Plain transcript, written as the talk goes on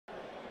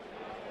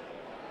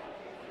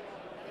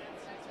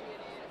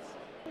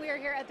We are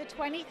here at the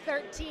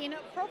 2013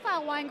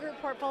 Profile Wine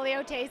Group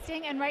Portfolio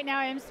Tasting, and right now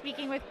I am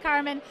speaking with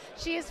Carmen.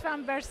 She is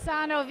from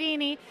Bersano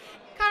Vini.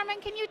 Carmen,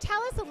 can you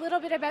tell us a little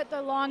bit about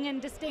the long and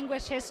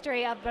distinguished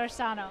history of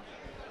Bersano?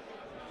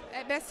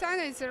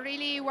 Bersano is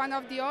really one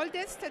of the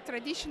oldest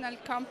traditional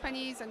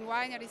companies and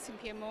wineries in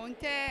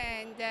Piemonte,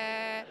 and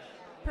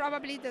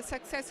probably the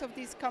success of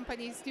this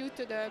company is due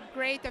to the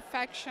great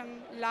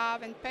affection,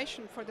 love and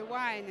passion for the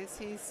wine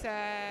since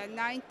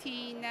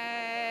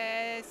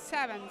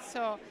 1907.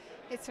 So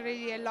it's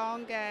really a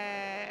long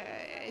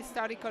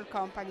historical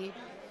company.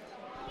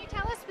 Can you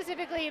tell us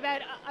specifically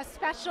about a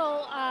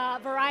special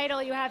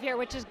varietal you have here,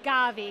 which is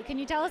Gavi? Can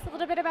you tell us a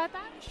little bit about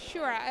that?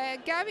 Sure.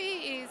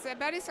 Gavi is a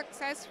very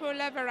successful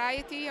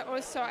variety,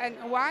 also a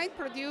wine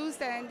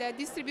produced and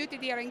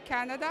distributed here in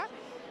Canada.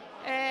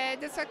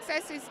 The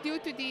success is due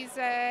to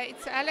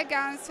its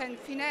elegance and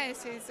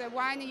finesse. It's a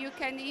wine you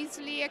can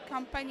easily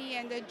accompany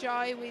and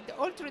enjoy with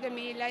all through the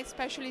meal,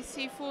 especially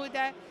seafood,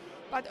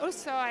 but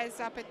also as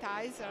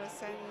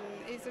appetizers, and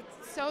it's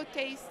so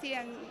tasty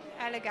and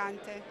elegant.